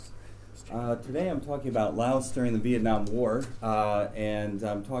Today I'm talking about Laos during the Vietnam War, and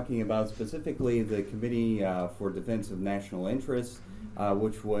I'm talking about specifically the Committee for Defense of National Interests,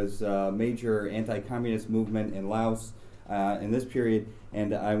 which was a major anti-communist movement in Laos in this period,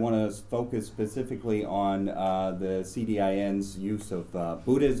 and I want to focus specifically on the CDIN's use of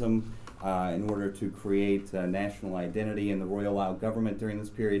Buddhism in order to create national identity in the Royal Lao government during this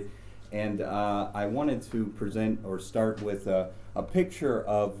period. And I wanted to present or start with a picture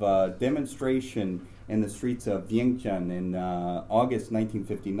of a demonstration in the streets of Vientiane in August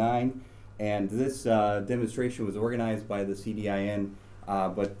 1959. And this demonstration was organized by the CDIN,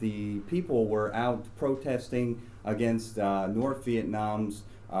 but the people were out protesting against North Vietnam's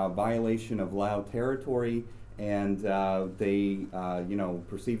violation of Lao territory, and they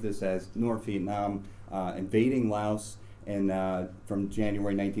perceived this as North Vietnam invading Laos and from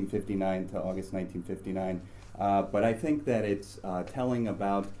January 1959 to August 1959. But I think that it's telling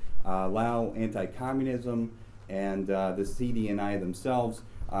about Lao anti-communism and the CDNI themselves,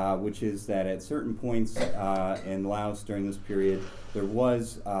 which is that at certain points in Laos during this period, there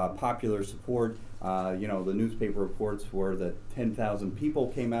was popular support. The newspaper reports were that 10,000 people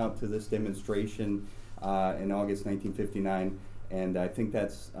came out to this demonstration in August 1959, and I think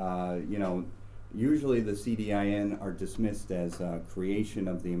that's, usually the CDIN are dismissed as a creation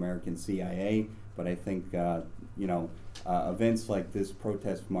of the American CIA, but I think events like this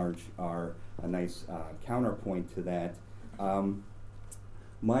protest march are a nice counterpoint to that.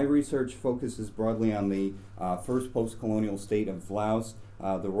 My research focuses broadly on the first post-colonial state of Laos,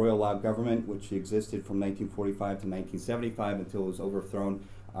 the Royal Lao government, which existed from 1945 to 1975 until it was overthrown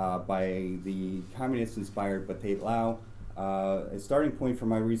by the communist-inspired Pathet Lao. A starting point for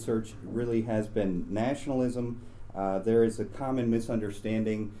my research really has been nationalism. There is a common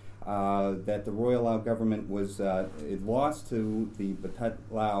misunderstanding that the Royal Lao government was it lost to the Pathet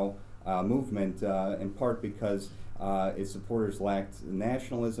Lao movement in part because its supporters lacked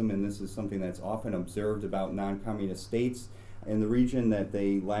nationalism, and this is something that's often observed about non-communist states in the region, that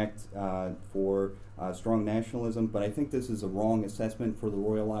they lacked for strong nationalism. But I think this is a wrong assessment for the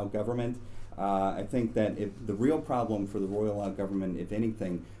Royal Lao government. I think that if the real problem for the Royal Lao government, if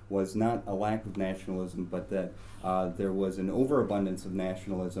anything, was not a lack of nationalism, but that there was an overabundance of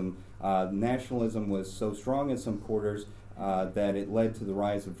nationalism. Nationalism was so strong in some quarters that it led to the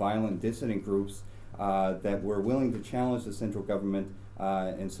rise of violent dissident groups that were willing to challenge the central government,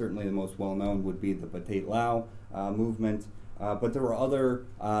 and certainly the most well-known would be the Pathet Lao movement. But there were other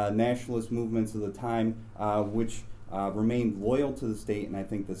nationalist movements of the time which remained loyal to the state, and I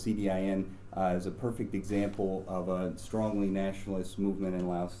think the CDIN is a perfect example of a strongly nationalist movement in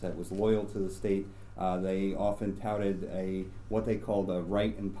Laos that was loyal to the state. They often touted what they called a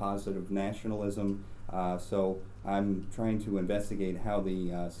right and positive nationalism. So I'm trying to investigate how the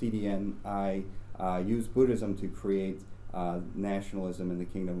CDNI used Buddhism to create nationalism in the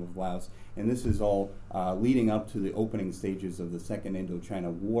Kingdom of Laos. And this is all leading up to the opening stages of the Second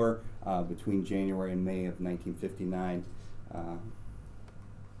Indochina War between January and May of 1959.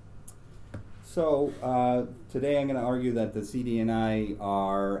 So today I'm going to argue that the CDNI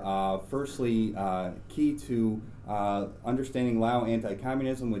are firstly key to understanding Lao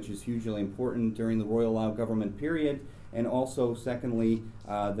anti-communism, which is hugely important during the Royal Lao government period, and also secondly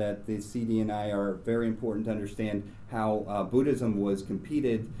that the CDNI are very important to understand how Buddhism was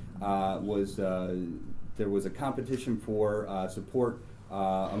competed, there was a competition for support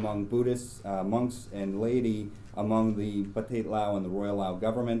among Buddhists, monks, and laity among the Pathet Lao and the Royal Lao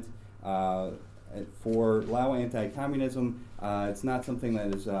government. For Lao anti-communism, it's not something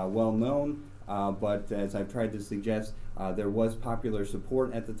that is well known, but as I've tried to suggest, there was popular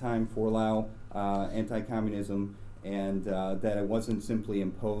support at the time for Lao anti-communism, and that it wasn't simply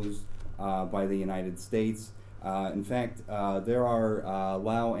imposed by the United States. In fact, there are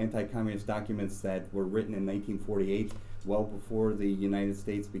Lao anti-communist documents that were written in 1948, well before the United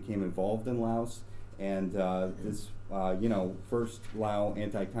States became involved in Laos, and this first Lao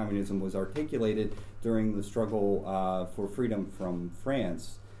anti-communism was articulated during the struggle for freedom from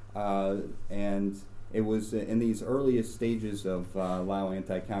France. And it was in these earliest stages of Lao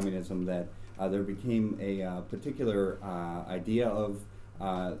anti-communism that there became a particular idea of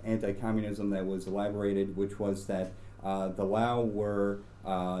anti-communism that was elaborated, which was that the Lao were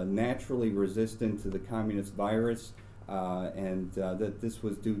naturally resistant to the communist virus, and that this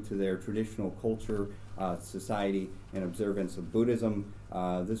was due to their traditional culture, society, and observance of Buddhism.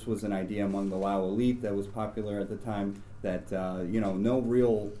 This was an idea among the Lao elite that was popular at the time, that no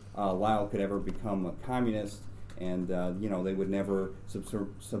real Lao could ever become a communist, and they would never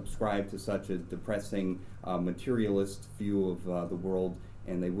subscribe to such a depressing materialist view of the world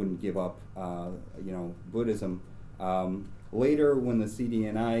and they wouldn't give up, Buddhism. Later, when the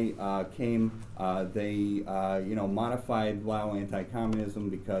CDNI came, they modified Lao anti-communism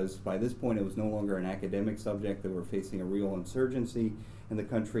because by this point it was no longer an academic subject. They were facing a real insurgency in the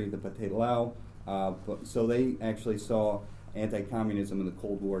country, the Pathet Lao. So they actually saw anti-communism in the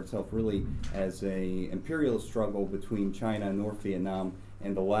Cold War itself really as a imperialist struggle between China and North Vietnam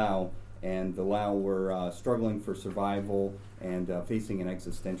and the Lao. And the Lao were struggling for survival and facing an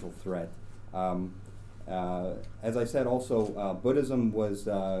existential threat. As I said, also, Buddhism was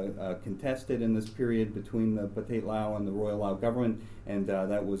contested in this period between the Pathet Lao and the Royal Lao government, and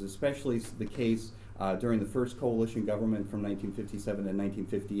that was especially the case during the first coalition government from 1957 to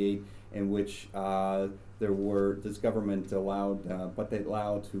 1958, in which this government allowed Pathet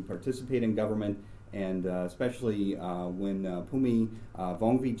Lao to participate in government, and especially when Phumi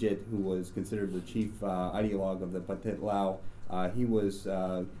Vongvichit, who was considered the chief ideologue of the Pathet Lao, he was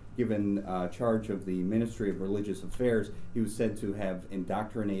given charge of the Ministry of Religious Affairs. He was said to have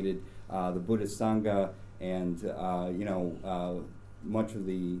indoctrinated the Buddhist Sangha, and much of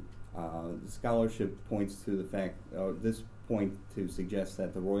the scholarship points to the fact, this point to suggest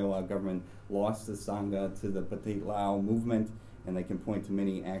that the Royal Lao government lost the Sangha to the Pathet Lao movement, and they can point to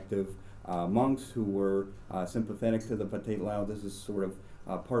many active monks who were sympathetic to the Pathet Lao. This is sort of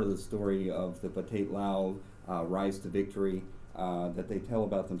part of the story of the Pathet Lao rise to victory that they tell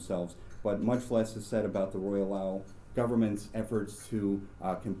about themselves, but much less is said about the Royal Lao government's efforts to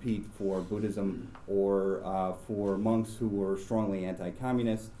compete for Buddhism or for monks who were strongly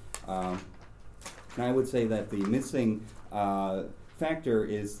anti-communist. And I would say that the missing factor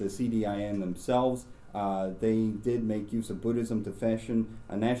is the CDIN themselves. They did make use of Buddhism to fashion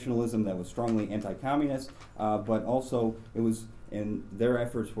a nationalism that was strongly anti-communist, but also their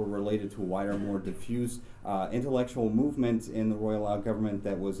efforts were related to a wider, more diffuse intellectual movement in the Royal Lao government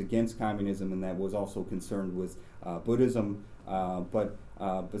that was against communism and that was also concerned with Buddhism. But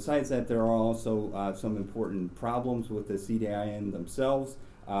besides that, there are also some important problems with the CDIN themselves.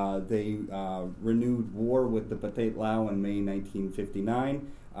 They renewed war with the Pathet Lao in May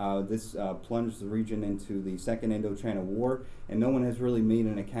 1959. This plunged the region into the Second Indochina War, and no one has really made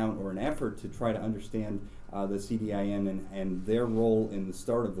an account or an effort to try to understand the CDIN and their role in the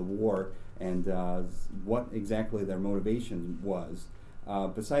start of the war and what exactly their motivation was.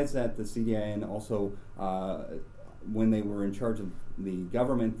 Besides that, the CDIN also, when they were in charge of the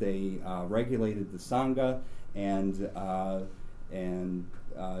government, they regulated the Sangha, and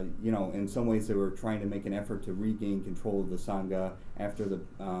in some ways they were trying to make an effort to regain control of the Sangha after the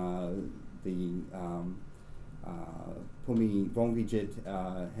Phumi Vongvichit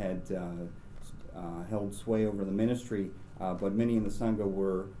had held sway over the ministry, but many in the Sangha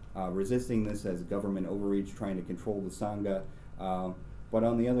were resisting this as government overreach, trying to control the Sangha. But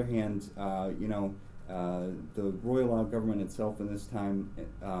on the other hand, the Royal Lao government itself in this time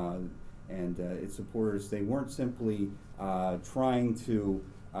and its supporters, they weren't simply trying to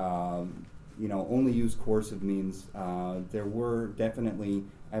only use coercive means. There were definitely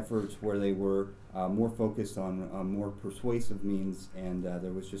efforts where they were more focused on more persuasive means, and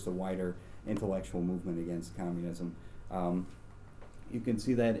there was just a wider intellectual movement against communism. You can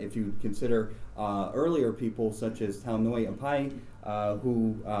see that if you consider earlier people such as Thao Noi Apai,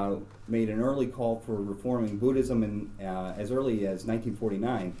 who made an early call for reforming Buddhism as early as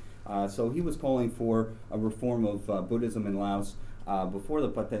 1949. So he was calling for a reform of Buddhism in Laos before the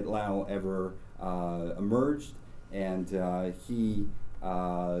Pathet Lao ever emerged, and he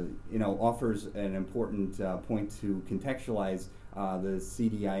offers an important point to contextualize the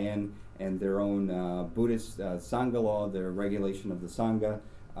CDIN and their own Buddhist Sangha law, their regulation of the Sangha.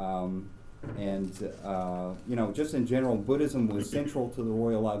 Just in general, Buddhism was central to the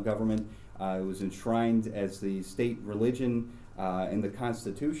Royal Lao government. It was enshrined as the state religion in the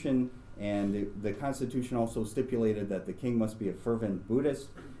Constitution, and the Constitution also stipulated that the king must be a fervent Buddhist.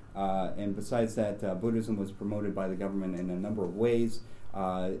 And besides that, Buddhism was promoted by the government in a number of ways.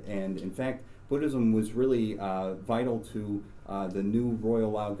 And in fact, Buddhism was really vital to the new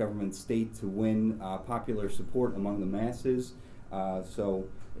Royal Lao government state to win popular support among the masses. So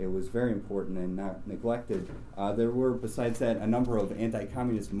it was very important and not neglected. There were, besides that, a number of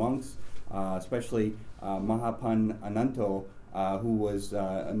anti-communist monks, especially Mahapan Ananto, who was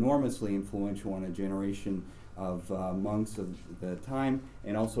enormously influential in a generation of monks of the time,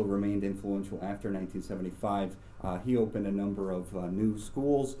 and also remained influential after 1975. He opened a number of new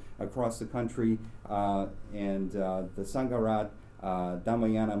schools across the country, and the Sangharat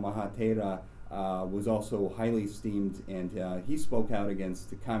Dhammayana Mahathera was also highly esteemed, and he spoke out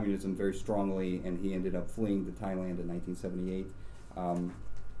against communism very strongly, and he ended up fleeing to Thailand in 1978. Um,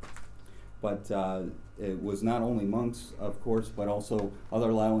 but it was not only monks, of course, but also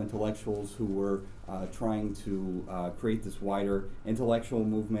other Lao intellectuals who were trying to create this wider intellectual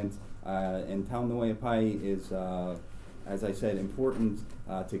movement. And Tao Noe Pai is, as I said, important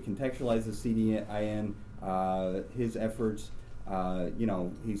to contextualize the CDIN, his efforts.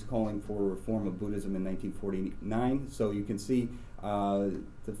 He's calling for reform of Buddhism in 1949. So you can see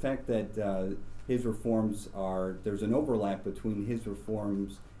the fact that his reforms there's an overlap between his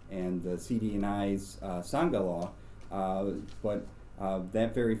reforms and the CDNI's Sangha law, but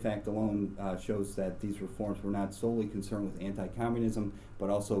that very fact alone shows that these reforms were not solely concerned with anti-communism, but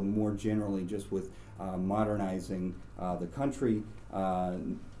also more generally just with modernizing the country. Tao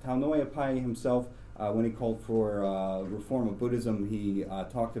Noe Pai himself, when he called for reform of Buddhism, he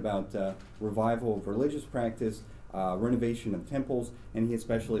talked about revival of religious practice, renovation of temples, and he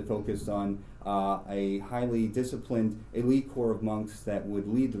especially focused on a highly disciplined elite corps of monks that would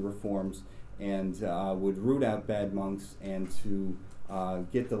lead the reforms and would root out bad monks and to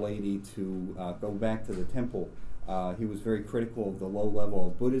get the laity to go back to the temple. He was very critical of the low level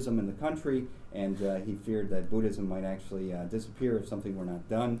of Buddhism in the country, and he feared that Buddhism might actually disappear if something were not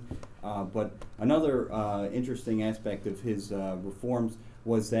done. But another interesting aspect of his reforms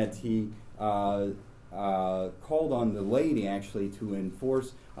was that he called on the laity actually to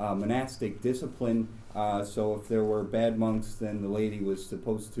enforce monastic discipline. So if there were bad monks, then the laity was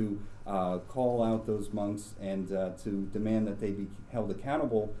supposed to call out those monks and to demand that they be held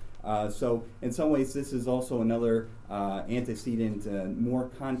accountable. So in some ways this is also another antecedent, more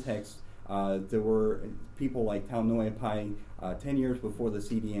context. There were people like Tao Noe Pai 10 years before the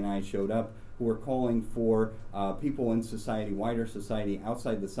CDNI showed up who were calling for people in society, wider society,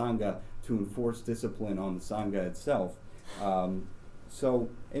 outside the Sangha to enforce discipline on the Sangha itself. So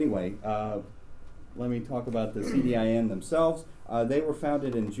anyway, let me talk about the CDIN themselves. They were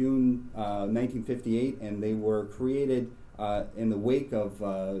founded in June 1958, and they were created in the wake of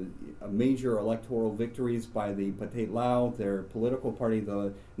major electoral victories by the Pathet Lao, their political party,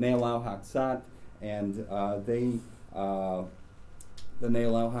 the Nea Lao Hak Sat, and the Nea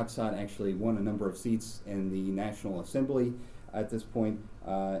Lao Hak Sat actually won a number of seats in the National Assembly at this point,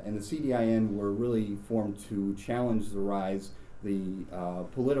 and the CDIN were really formed to challenge the rise, the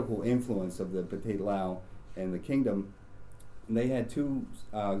political influence of the Pathet Lao in the kingdom. And they had two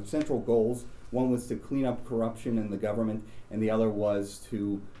central goals. One was to clean up corruption in the government, and the other was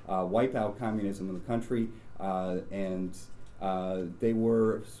to wipe out communism in the country. And they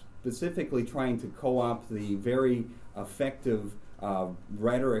were specifically trying to co-opt the very effective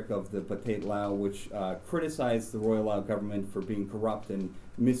rhetoric of the Pathet Lao, which criticized the Royal Lao government for being corrupt and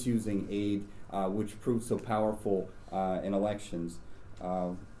misusing aid, which proved so powerful in elections.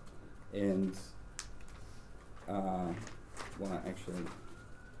 And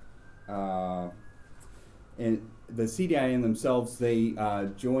the CDIN themselves, they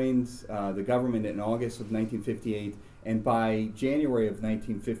joined the government in August of 1958, and by January of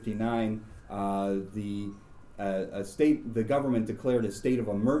 1959, the government declared a state of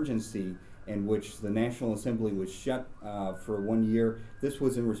emergency in which the National Assembly was shut for 1 year. This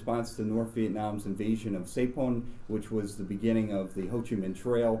was in response to North Vietnam's invasion of Saigon, which was the beginning of the Ho Chi Minh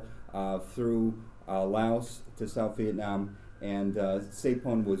Trail through Laos to South Vietnam. And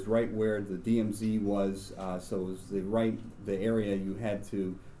Saigon was right where the DMZ was, so it was the area you had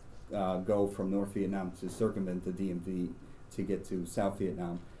to go from North Vietnam to circumvent the DMZ to get to South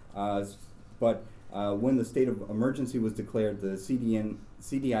Vietnam. But when the state of emergency was declared, the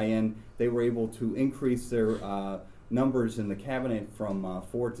CDIN, they were able to increase their numbers in the cabinet from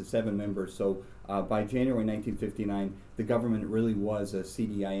 4 to 7 members. So by January 1959, the government really was a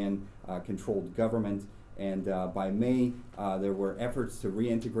CDIN-controlled government. And by May, there were efforts to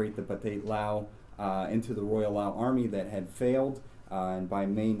reintegrate the Pathet Lao into the Royal Lao Army that had failed. And by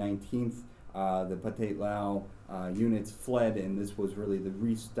May 19th, the Pathet Lao units fled, and this was really the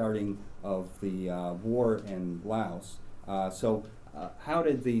restarting of the war in Laos. So how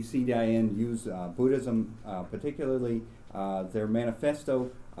did the CDIN use Buddhism particularly? Their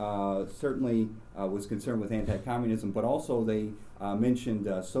manifesto certainly was concerned with anti-communism, but also they mentioned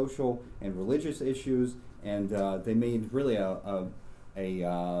social and religious issues, and they made really a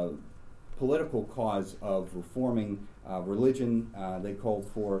political cause of reforming religion. They called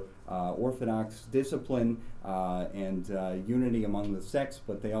for orthodox discipline and unity among the sects,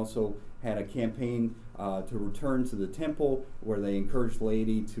 but they also had a campaign to return to the temple, where they encouraged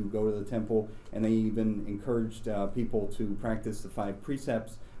laity to go to the temple, and they even encouraged people to practice the 5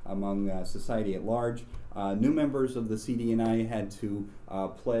 precepts among society at large. New members of the CDNI had to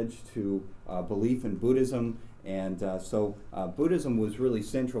pledge to belief in Buddhism And so Buddhism was really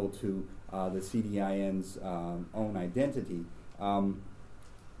central to the CDIN's own identity.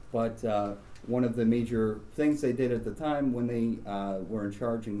 But one of the major things they did at the time when they were in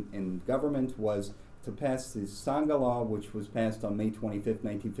charge in government was to pass the Sangha Law, which was passed on May 25th,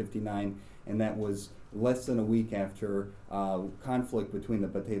 1959, and that was less than a week after conflict between the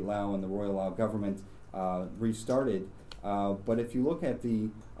Pathet Lao and the Royal Lao government restarted. But if you look at the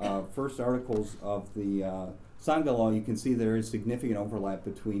first articles of the Sangha Law, you can see there is significant overlap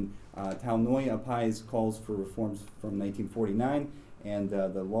between Thao Noi Apai's calls for reforms from 1949 and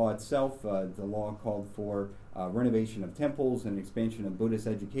the law itself. The law called for renovation of temples and expansion of Buddhist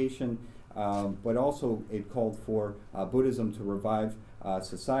education, but also it called for Buddhism to revive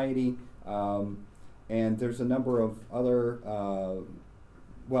society. And there's a number of other,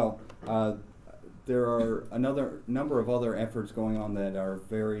 there are another number of other efforts going on that are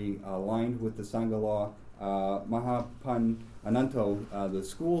very aligned with the Sangha Law. Mahapan Ananto, the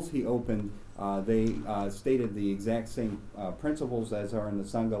schools he opened, they stated the exact same principles as are in the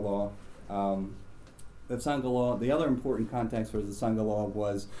Sangha Law. The Sangha Law, the other important context for the Sangha Law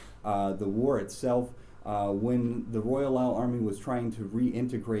was the war itself. When the Royal Lao Army was trying to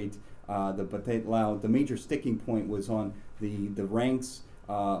reintegrate the Pathet Lao, the major sticking point was on the ranks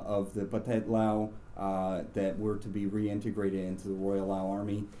of the Pathet Lao that were to be reintegrated into the Royal Lao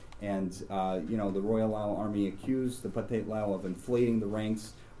Army. And the Royal Lao Army accused the Pathet Lao of inflating the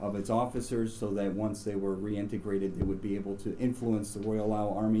ranks of its officers so that once they were reintegrated, they would be able to influence the Royal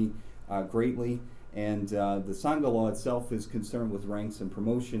Lao Army greatly. And the Sangha Law itself is concerned with ranks and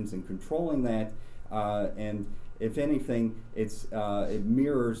promotions and controlling that. And if anything, it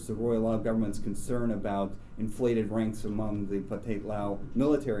mirrors the Royal Lao government's concern about inflated ranks among the Pathet Lao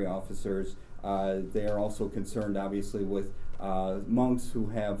military officers. They are also concerned, obviously, with monks who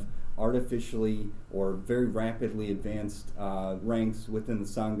have artificially or very rapidly advanced ranks within the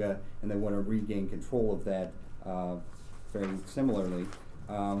Sangha, and they want to regain control of that very similarly.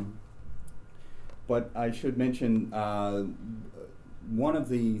 But I should mention one of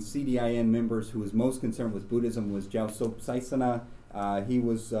the CDIN members who was most concerned with Buddhism was Jiao Sop Saisana. He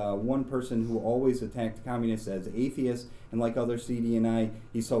was one person who always attacked communists as atheists, and like other CDNI,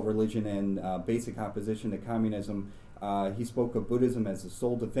 he saw religion in basic opposition to communism. He spoke of Buddhism as the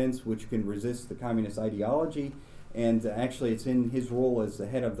sole defense which can resist the communist ideology, and actually it's in his role as the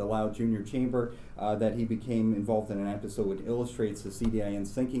head of the Lao Junior Chamber that he became involved in an episode which illustrates the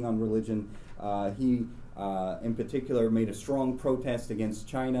CDIN's thinking on religion. He in particular made a strong protest against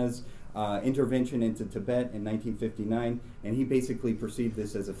China's intervention into Tibet in 1959, and he basically perceived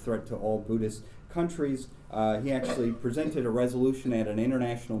this as a threat to all Buddhist countries. He actually presented a resolution at an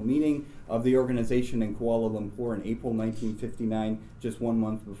international meeting of the organization in Kuala Lumpur in April 1959, just 1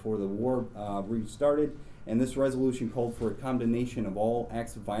 month before the war restarted. And this resolution called for a condemnation of all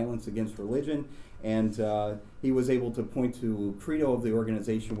acts of violence against religion. And he was able to point to a credo of the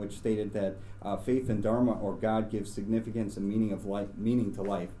organization which stated that faith in Dharma or God gives significance and meaning to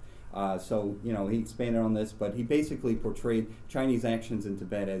life. So he expanded on this, but he basically portrayed Chinese actions in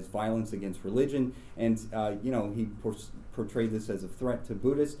Tibet as violence against religion, and he portrayed this as a threat to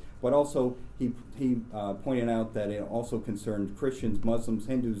Buddhists, but also he pointed out that it also concerned Christians, Muslims,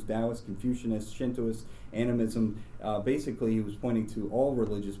 Hindus, Taoists, Confucianists, Shintoists, animism. Basically, he was pointing to all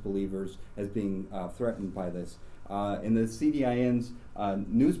religious believers as being threatened by this. In the CDIN's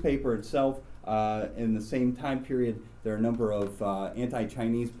newspaper itself, in the same time period, there are a number of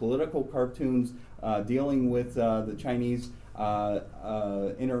anti-Chinese political cartoons dealing with the Chinese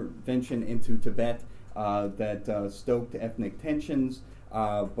intervention into Tibet that stoked ethnic tensions,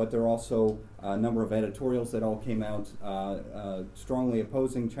 but there are also a number of editorials that all came out strongly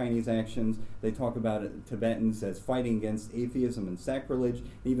opposing Chinese actions. They talk about Tibetans as fighting against atheism and sacrilege,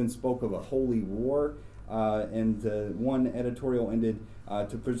 even spoke of a holy war. And one editorial ended,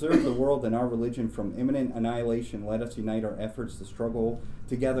 to preserve the world and our religion from imminent annihilation, let us unite our efforts to struggle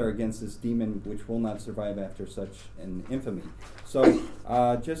together against this demon which will not survive after such an infamy. So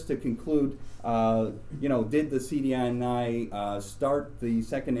just to conclude, did the CDI start the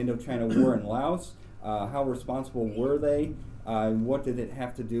Second Indochina War in Laos? How responsible were they? What did it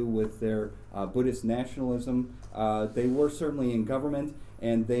have to do with their Buddhist nationalism? They were certainly in government,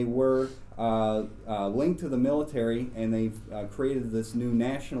 and they were linked to the military, and they've created this new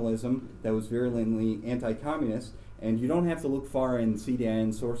nationalism that was virulently anti-communist. And you don't have to look far in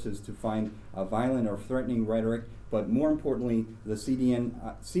CDIN sources to find violent or threatening rhetoric, but more importantly, the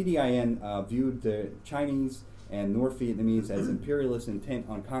CDIN viewed the Chinese and North Vietnamese as imperialist intent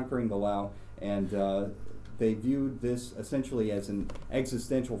on conquering the Lao, and they viewed this essentially as an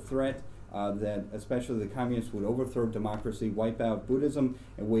existential threat. that especially the communists would overthrow democracy, wipe out Buddhism,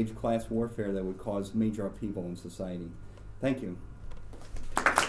 and wage class warfare that would cause major upheaval in society. Thank you.